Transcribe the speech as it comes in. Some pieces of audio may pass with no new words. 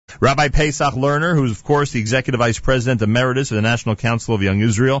Rabbi Pesach Lerner, who is, of course, the Executive Vice President Emeritus of the National Council of Young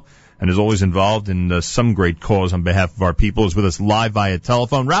Israel and is always involved in some great cause on behalf of our people, is with us live via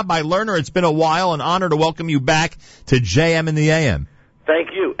telephone. Rabbi Lerner, it's been a while. An honor to welcome you back to JM in the AM. Thank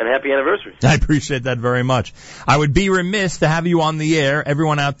you, and happy anniversary. I appreciate that very much. I would be remiss to have you on the air.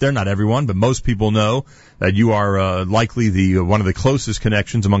 Everyone out there, not everyone, but most people know that you are likely one of the closest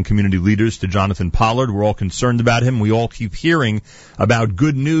connections among community leaders to Jonathan Pollard. We're all concerned about him. We all keep hearing about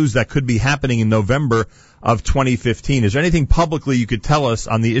good news that could be happening in November of 2015. Is there anything publicly you could tell us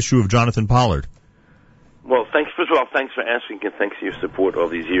on the issue of Jonathan Pollard? Well, first of all, thanks for asking, and thanks for your support all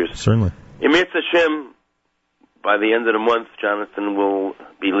these years. Certainly. Emir Hashem, by the end of the month, Jonathan will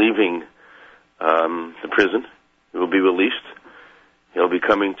be leaving the prison. He will be released. He'll be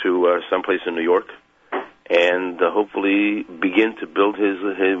coming to someplace in New York and hopefully begin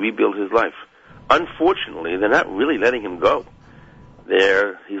to rebuild his life. Unfortunately, they're not really letting him go.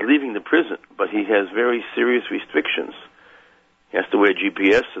 He's leaving the prison, but he has very serious restrictions. He has to wear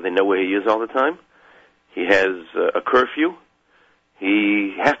GPS so they know where he is all the time. He has a curfew.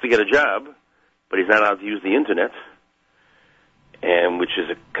 He has to get a job, but he's not allowed to use the internet, and which is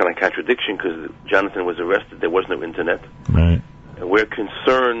a kind of contradiction because Jonathan was arrested. There was no internet. Right. And we're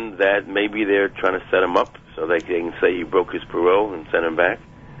concerned that maybe they're trying to set him up so they can say he broke his parole and send him back.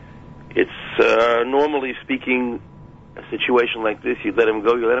 It's normally speaking, a situation like this, you let him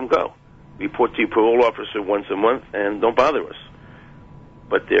go, you let him go. Report to your parole officer once a month and don't bother us.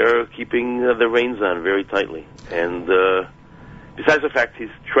 But they're keeping the reins on very tightly. And besides the fact his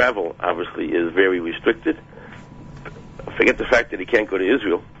travel, obviously, is very restricted, forget the fact that he can't go to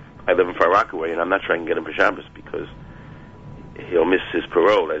Israel. I live in Far Rockaway, and I'm not trying to get him for Shabbos because he'll miss his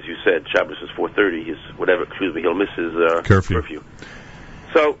parole. As you said, Shabbos is 4:30. He'll miss his curfew.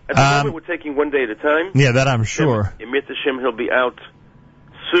 So, at the moment, we're taking one day at a time. Yeah, that I'm sure. Emir Hashem, he'll be out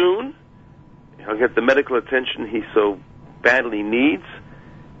soon. He'll get the medical attention he so badly needs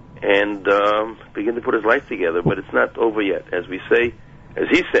and begin to put his life together. But it's not over yet. As he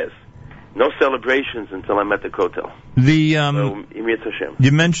says, no celebrations until I'm at the Kotel. Emir Hashem.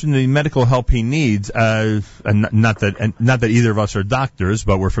 You mentioned the medical help he needs, and not that either of us are doctors,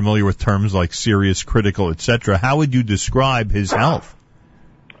 but we're familiar with terms like serious, critical, etc. How would you describe his health?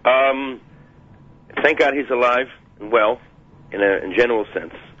 Thank God he's alive and well, in general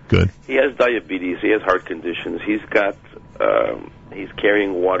sense. Good. He has diabetes. He has heart conditions. He's he's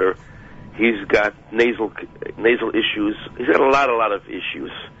carrying water. He's got nasal issues. He's got a lot of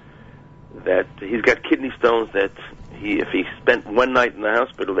issues. That he's got kidney stones that if he spent one night in the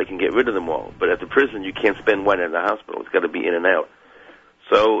hospital, they can get rid of them all. But at the prison, you can't spend one night in the hospital. It's got to be in and out.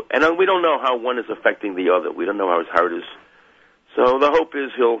 So, and we don't know how one is affecting the other. We don't know how his heart is. So the hope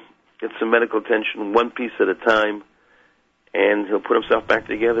is he'll get some medical attention one piece at a time, and he'll put himself back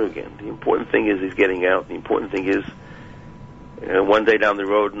together again. The important thing is he's getting out. The important thing is one day down the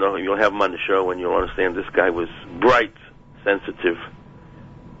road, you'll have him on the show, and you'll understand this guy was bright, sensitive.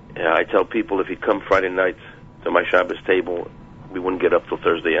 I tell people if he'd come Friday night to my Shabbos table, we wouldn't get up till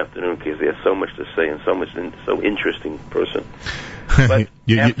Thursday afternoon because he has so much to say and so interesting person. But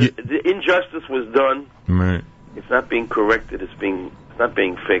the injustice was done. Right. It's not being corrected. It's not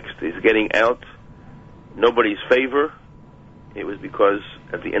being fixed. He's getting out. Nobody's favor. It was because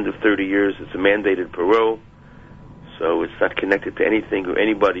at the end of 30 years, it's a mandated parole, so it's not connected to anything or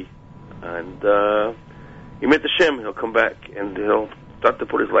anybody. And Emir Hashem, he'll come back and he'll start to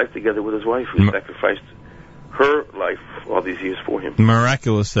put his life together with his wife, who sacrificed her life all these years for him.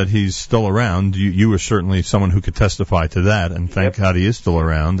 Miraculous that he's still around. You were certainly someone who could testify to that, and thank God he is still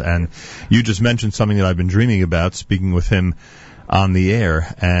around. And you just mentioned something that I've been dreaming about, speaking with him on the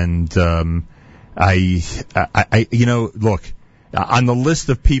air. And look, on the list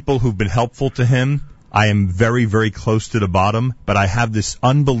of people who've been helpful to him, I am very, very close to the bottom, but I have this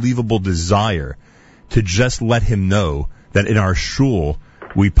unbelievable desire to just let him know that in our shul,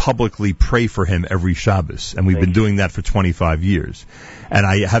 we publicly pray for him every Shabbos, and we've been doing that for 25 years. And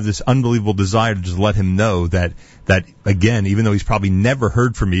I have this unbelievable desire to just let him know that again, even though he's probably never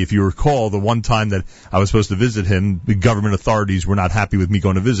heard from me, if you recall, the one time that I was supposed to visit him, the government authorities were not happy with me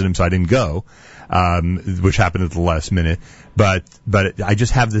going to visit him, so I didn't go, which happened at the last minute. But I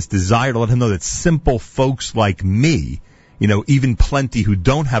just have this desire to let him know that simple folks like me, even plenty who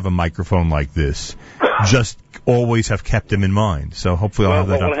don't have a microphone like this, just always have kept him in mind. So hopefully I'll have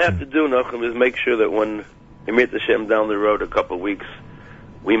that opportunity. What I have to do, Nachum, is make sure that when Emir Hashem down the road a couple of weeks,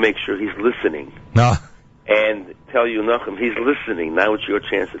 we make sure he's listening. And tell you, Nachum, he's listening. Now it's your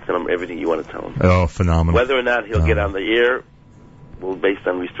chance to tell him everything you want to tell him. Oh, phenomenal. Whether or not he'll get on the air, well, based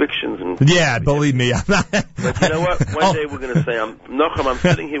on restrictions. Yeah, believe me, I'm But you know what? One day we're going to say, Nochem, I'm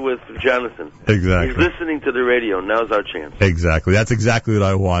sitting here with Jonathan. Exactly. He's listening to the radio. Now's our chance. Exactly. That's exactly what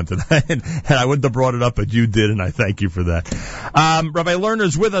I want. And I wouldn't have brought it up, but you did, and I thank you for that. Rabbi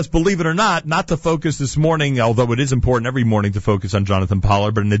Lerner's with us, believe it or not to focus this morning, although it is important every morning to focus on Jonathan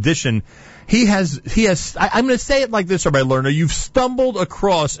Pollard, but in addition, he has, I'm going to say it like this, Rabbi Lerner, you've stumbled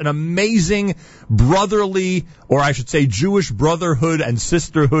across an amazing brotherly, or I should say Jewish brotherhood and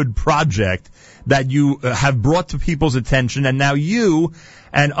sisterhood project that you have brought to people's attention, and now you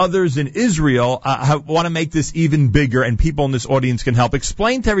and others in Israel want to make this even bigger, and people in this audience can help.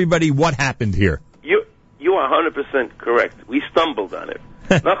 Explain to everybody what happened here. You are 100% correct. We stumbled on it.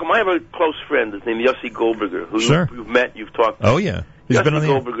 Malcolm, I have a close friend. His name is Yossi Goldberger, who you've met, you've talked to. Oh, yeah. Yossi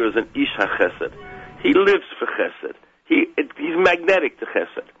Goldberger is an Ish HaChesed. He lives for Chesed. He's magnetic to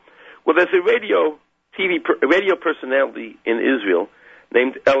Chesed. Well, there's a radio personality in Israel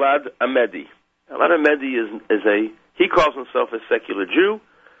named Elad Amedi. Elad Amedi he calls himself a secular Jew.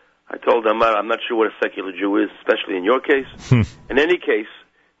 I told him I'm not sure what a secular Jew is, especially in your case. In any case,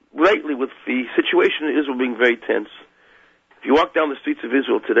 lately with the situation in Israel being very tense, if you walk down the streets of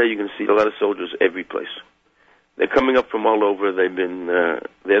Israel today, you can see a lot of soldiers every place. They're coming up from all over.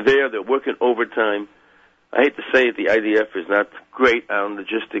 They're there. They're working overtime. I hate to say it, the IDF is not great on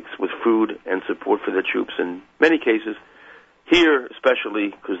logistics with food and support for their troops in many cases. Here, especially,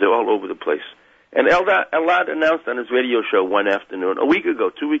 because they're all over the place. And Elad announced on his radio show one afternoon, 2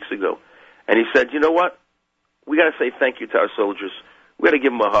 weeks ago, and he said, you know what? We got to say thank you to our soldiers. We got to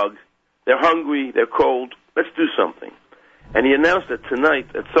give them a hug. They're hungry. They're cold. Let's do something. And he announced that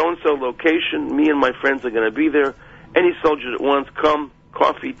tonight at so-and-so location, me and my friends are going to be there. Any soldier that wants, come,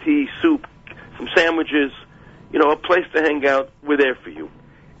 coffee, tea, soup, some sandwiches, a place to hang out. We're there for you.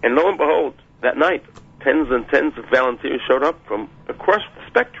 And lo and behold, that night, tens and tens of volunteers showed up from across the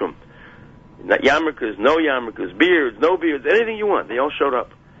spectrum. Not yarmulkes, no yarmulkes, beards, no beards, anything you want. They all showed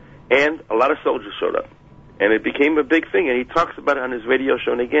up. And a lot of soldiers showed up. And it became a big thing. And he talks about it on his radio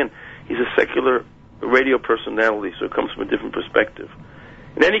show. And again, he's a secular radio personality, so it comes from a different perspective.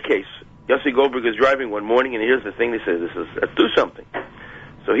 In any case, Yossi Goldberg is driving one morning, and here's the thing. He says, let's do something.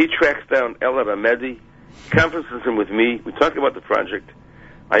 So he tracks down Elad Amedi, conferences him with me. We talk about the project.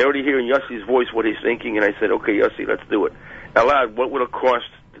 I already hear in Yossi's voice what he's thinking, and I said, okay, Yossi, let's do it. Elad, what would it cost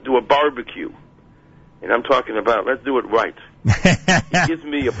to do a barbecue? And I'm talking about, let's do it right. He gives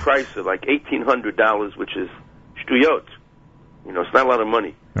me a price of like $1,800, which is shtuyot. It's not a lot of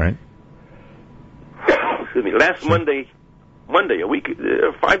money. Right. Excuse me. Last Monday,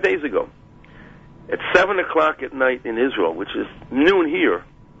 5 days ago, at 7 o'clock at night in Israel, which is noon here,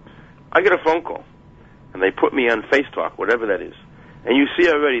 I get a phone call, and they put me on Face Talk, whatever that is. And you see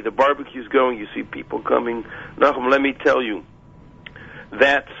already the barbecue's going. You see people coming. Nachum, let me tell you,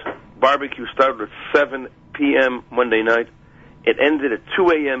 that barbecue started at 7 p.m. Monday night. It ended at 2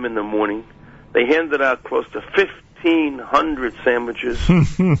 a.m. in the morning. They handed out close to 1,500 sandwiches.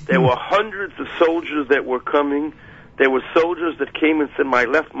 There were hundreds of soldiers that were coming. There were soldiers that came and said, I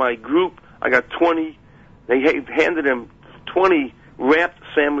left my group. I got 20. They handed them 20 wrapped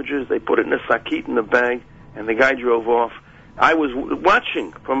sandwiches. They put it in a sakit in a bag, and the guy drove off. I was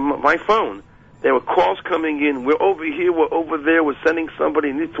watching from my phone. There were calls coming in. We're over here. We're over there. We're sending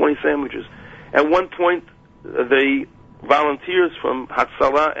somebody. Need 20 sandwiches. At one point, the volunteers from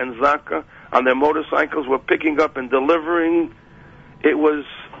Hatzalah and Zaka on their motorcycles were picking up and delivering. It was,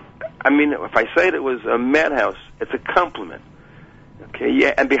 if I say it was a madhouse, it's a compliment. Okay,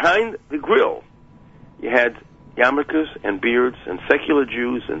 yeah. And behind the grill, you had yarmulkes and beards and secular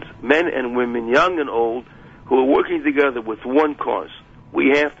Jews and men and women, young and old, who are working together with one cause. We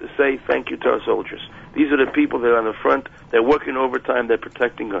have to say thank you to our soldiers. These are the people that are on the front. They're working overtime. They're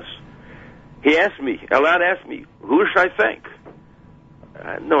protecting us. Elad asked me, who should I thank?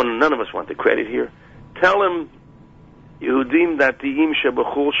 No, none of us want the credit here. Tell him, Yehudim Datiim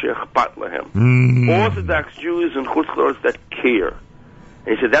Shebachol She'echpat Lahem. Orthodox Jews and Chutz La'aretz that care.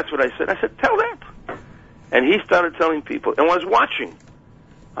 And he said, that's what I said. I said, tell that. And he started telling people. And I was watching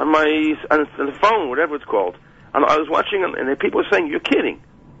on the phone, whatever it's called. And I was watching, and the people were saying, you're kidding.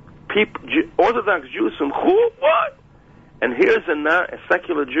 Orthodox Jews from Chul? What? And here's a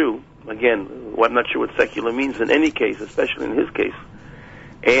secular Jew. Again, I'm not sure what secular means in any case, especially in his case.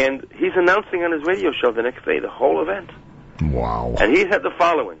 And he's announcing on his radio show the next day the whole event. Wow. And he had the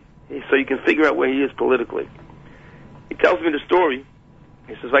following, so you can figure out where he is politically. He tells me the story.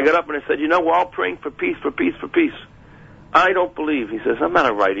 He says, I got up and I said, we're all praying for peace, for peace, for peace. I don't believe, he says, I'm not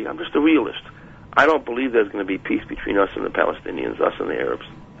a righty, I'm just a realist. I don't believe there's going to be peace between us and the Palestinians, us and the Arabs.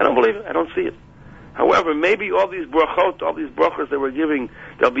 I don't believe it. I don't see it. However, maybe all these brachot, all these brachos that we're giving,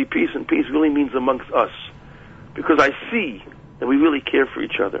 there'll be peace, and peace really means amongst us. because I see that we really care for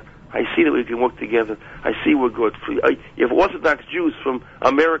each other. I see that we can work together. I see we're good. You have Orthodox Jews from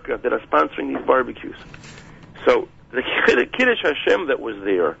America that are sponsoring these barbecues. So the Kiddush Hashem that was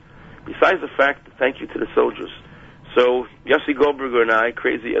there, besides the fact, thank you to the soldiers. So Yossi Goldberger and I,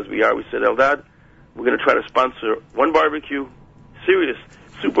 crazy as we are, we said, Eldad, we're going to try to sponsor one barbecue, serious,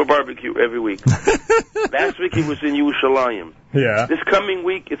 super barbecue every week. Last week it was in Yerushalayim. Yeah. This coming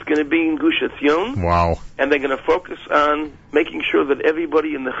week it's going to be in Gush Etzion. Wow. And they're going to focus on making sure that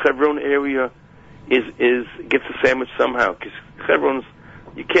everybody in the Hebron area gets a sandwich somehow. Because Hebron's,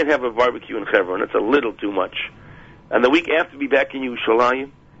 you can't have a barbecue in Hebron. It's a little too much. And the week after, be back in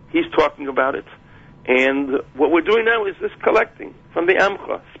Yerushalayim. He's talking about it. And what we're doing now is this collecting from the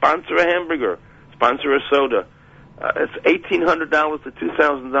Amcha. Sponsor a hamburger. Sponsor a soda. It's $1,800 to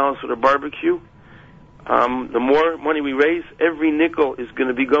 $2,000 for the barbecue. The more money we raise, every nickel is going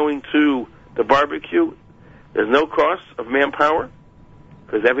to be going to the barbecue. There's no cost of manpower,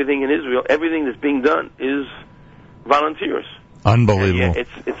 because everything in Israel, everything that's being done is volunteers. Unbelievable. Yeah,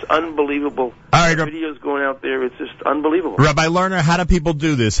 it's unbelievable. All right, videos going out there, it's just unbelievable. Rabbi Lerner, how do people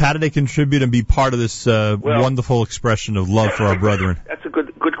do this? How do they contribute and be part of this wonderful expression of love for our brethren? That's a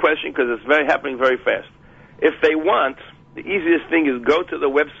good question, because it's happening very fast. If they want, the easiest thing is go to the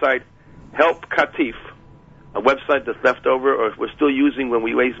website Help Katif, a website that's left over, or we're still using when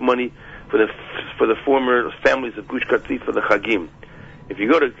we raise money for the former families of Gush Katif for the Chagim. If you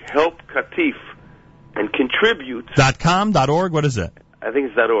go to Help Katif and contribute... .com, .org, what is it? I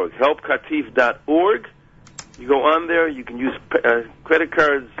think it's .org. HelpKatif.org. You go on there, you can use credit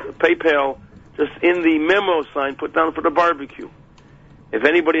cards, PayPal, just in the memo sign, put down for the barbecue. If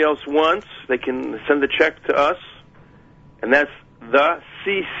anybody else wants, they can send a check to us, and that's the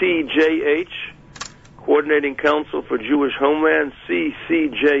CCJH, Coordinating Council for Jewish Homeland,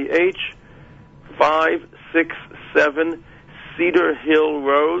 CCJH, 567 Cedar Hill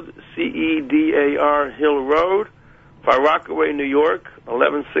Road, CEDAR Hill Road, Far Rockaway, New York,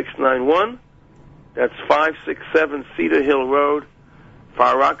 11691. That's 567 Cedar Hill Road,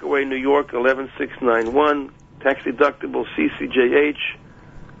 Far Rockaway, New York, 11691. Tax deductible CCJH.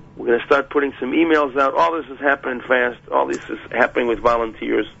 We're going to start putting some emails out. All this is happening fast. All this is happening with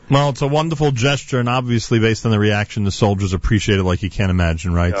volunteers. Well, it's a wonderful gesture, and obviously, based on the reaction, the soldiers appreciate it like you can't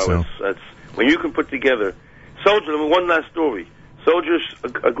imagine, right? No, it's when you can put together soldiers. I mean, one last story. Soldiers,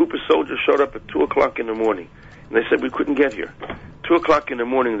 a group of soldiers showed up at 2 o'clock in the morning, and they said we couldn't get here. 2 o'clock in the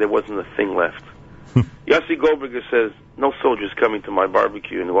morning, there wasn't a thing left. Yossi Goldberger says, "No soldiers coming to my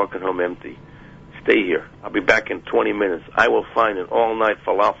barbecue and walking home empty. Stay here. I'll be back in 20 minutes. I will find an all-night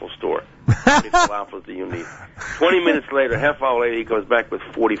falafel store. How many falafels do you need?" 20 minutes later, half hour later, he comes back with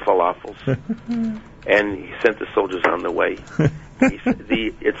 40 falafels. And he sent the soldiers on their way.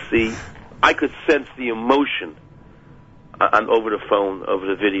 I could sense the emotion over the phone, over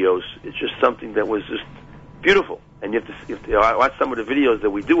the videos. It's just something that was just beautiful. And you have to watch some of the videos that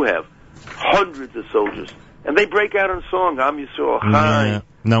we do have. Hundreds of soldiers. And they break out in song, Am Yisrael Chai. Yeah.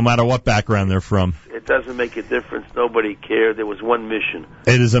 No matter what background they're from. It doesn't make a difference. Nobody cared. There was one mission.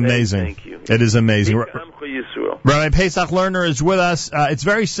 It is amazing. Thank you. It is amazing. Rabbi Pesach Lerner is with us. It's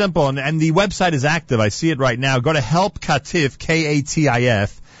very simple, and the website is active. I see it right now. Go to Help Katif,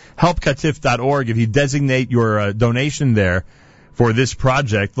 Katif, helpkatif.org. If you designate your donation there for this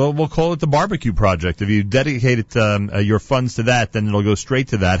project, we'll call it the Barbecue Project. If you dedicate your funds to that, then it'll go straight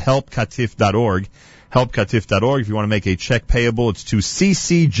to that, helpkatif.org. helpkatif.org. If you want to make a check payable, it's to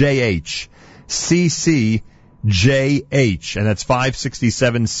CCJH, and that's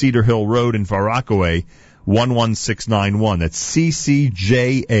 567 Cedar Hill Road in Far Rockaway, 11691. That's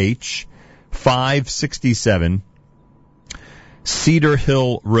CCJH, 567 Cedar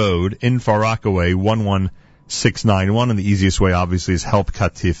Hill Road in Far Rockaway, 11691. And the easiest way, obviously, is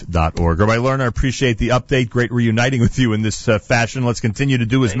helpkatif.org. Rabbi Lerner, I appreciate the update. Great reuniting with you in this fashion. Let's continue to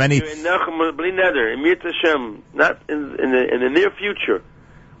do as many... Not in the near future,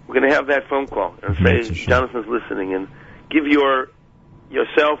 we're going to have that phone call and say Jonathan's listening, and give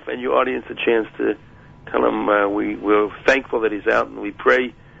yourself and your audience a chance to tell him we're thankful that he's out, and we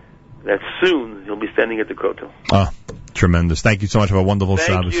pray that soon he'll be standing at the Kotel. Tremendous. Thank you so much. Have a wonderful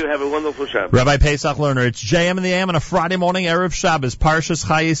Shabbos. Thank you. Have a wonderful Shabbos. Rabbi Pesach Lerner. It's JM in the AM on a Friday morning, Erev Shabbos. Parshas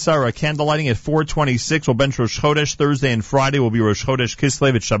Chayei Sarah. Candlelighting at 4:26. We'll bench Rosh Chodesh Thursday and Friday. Will be Rosh Chodesh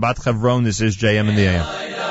Kislev at Shabbat Chevron. This is JM in the AM.